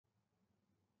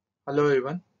Hello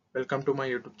everyone, welcome to my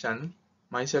YouTube channel.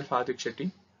 Myself Hardik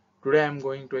Shetty. Today I am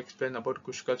going to explain about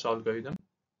Kruskal's algorithm.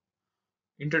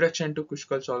 Introduction to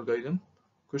Kruskal's algorithm.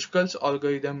 Kruskal's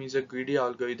algorithm is a greedy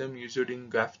algorithm used in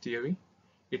graph theory.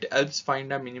 It helps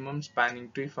find a minimum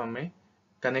spanning tree from a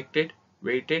connected,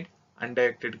 weighted,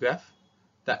 undirected graph.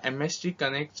 The MST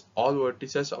connects all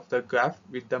vertices of the graph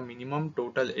with the minimum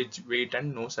total edge weight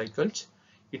and no cycles.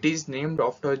 It is named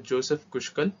after Joseph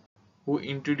Kruskal, who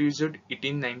introduced it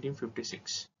in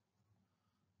 1956.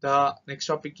 The next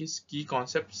topic is key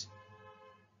concepts.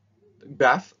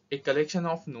 Graph, a collection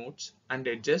of nodes and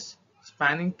edges.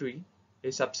 Spanning tree, a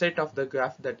subset of the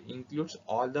graph that includes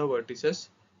all the vertices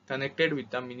connected with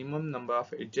the minimum number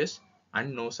of edges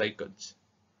and no cycles.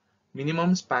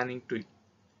 Minimum spanning tree,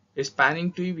 a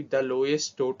spanning tree with the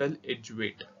lowest total edge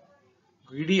weight.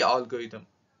 Greedy algorithm,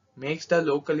 makes the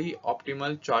locally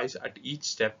optimal choice at each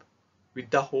step with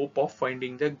the hope of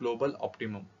finding the global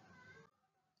optimum.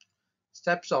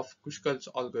 Steps of Kruskal's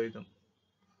algorithm.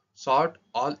 Sort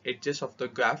all edges of the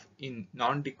graph in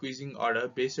non-decreasing order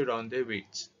based on their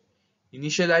weights.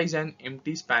 Initialize an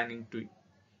empty spanning tree.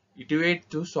 Iterate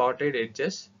to sorted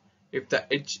edges. If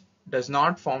the edge does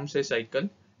not form a cycle,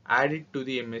 add it to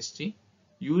the MST.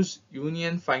 Use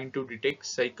union find to detect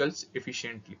cycles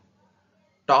efficiently.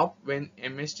 Top when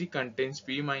MST contains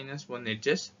v-1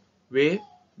 edges, where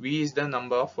v is the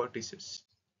number of vertices.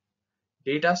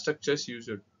 Data structures used.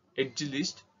 Edge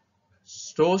list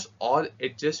stores all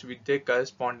edges with their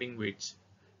corresponding weights.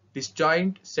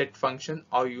 Disjoint set function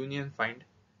or union find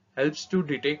helps to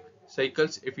detect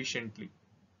cycles efficiently.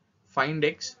 Find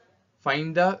x,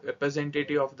 find the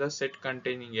representative of the set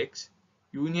containing x.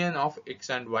 Union of x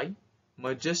and y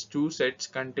merges two sets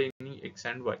containing x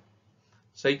and y.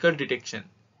 Cycle detection.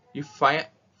 If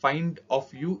find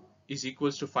of u is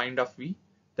equals to find of v,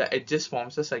 the edges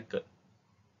forms a cycle.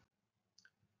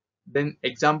 Then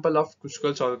example of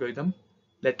Kruskal's algorithm.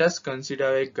 Let us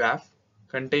consider a graph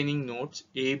containing nodes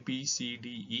A, B, C,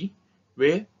 D, E,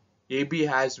 where AB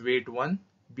has weight 1,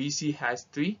 BC has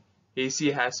 3,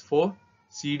 AC has 4,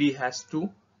 CD has 2,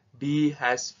 DE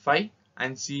has 5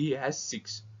 and CE has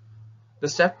 6. The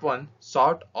step 1,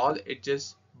 sort all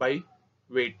edges by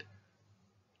weight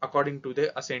according to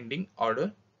the ascending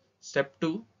order. Step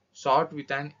 2, sort with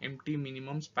an empty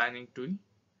minimum spanning tree.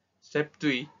 Step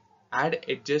 3, add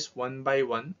edges one by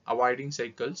one, avoiding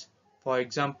cycles. For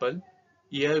example,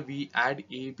 here we add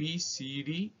AB,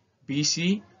 CD,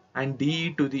 BC and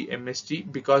DE to the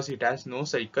MST because it has no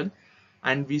cycle,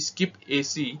 and we skip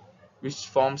AC which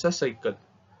forms a cycle.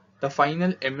 The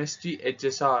final MST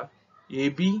edges are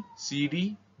AB,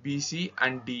 CD, BC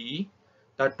and DE.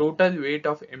 The total weight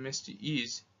of MST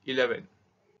is 11.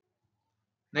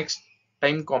 Next,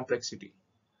 time complexity.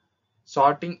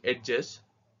 Sorting edges,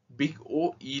 big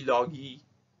O E log E,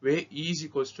 where E is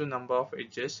equals to number of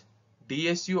edges.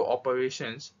 DSU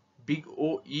operations, big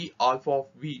O E alpha of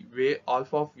V, where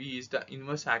alpha of V is the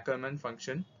inverse Ackermann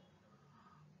function.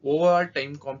 Overall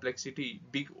time complexity,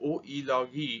 big O E log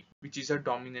E, which is a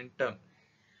dominant term.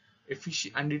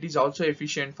 And it is also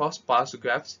efficient for sparse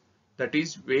graphs, that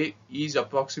is where E is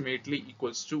approximately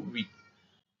equals to V.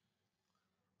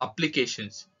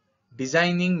 Applications.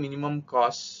 Designing minimum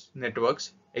cost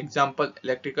networks, example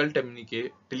electrical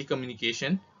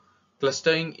telecommunication,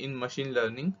 clustering in machine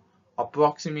learning,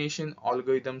 approximation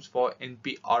algorithms for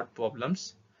NP-hard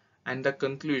problems, and the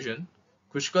conclusion.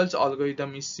 Kruskal's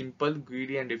algorithm is simple,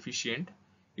 greedy and efficient.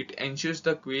 It ensures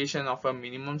the creation of a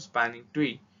minimum spanning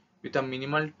tree with a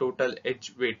minimal total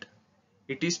edge weight.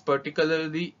 It is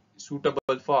particularly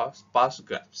suitable for sparse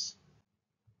graphs.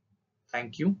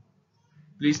 Thank you.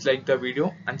 Please like the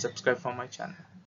video and subscribe for my channel.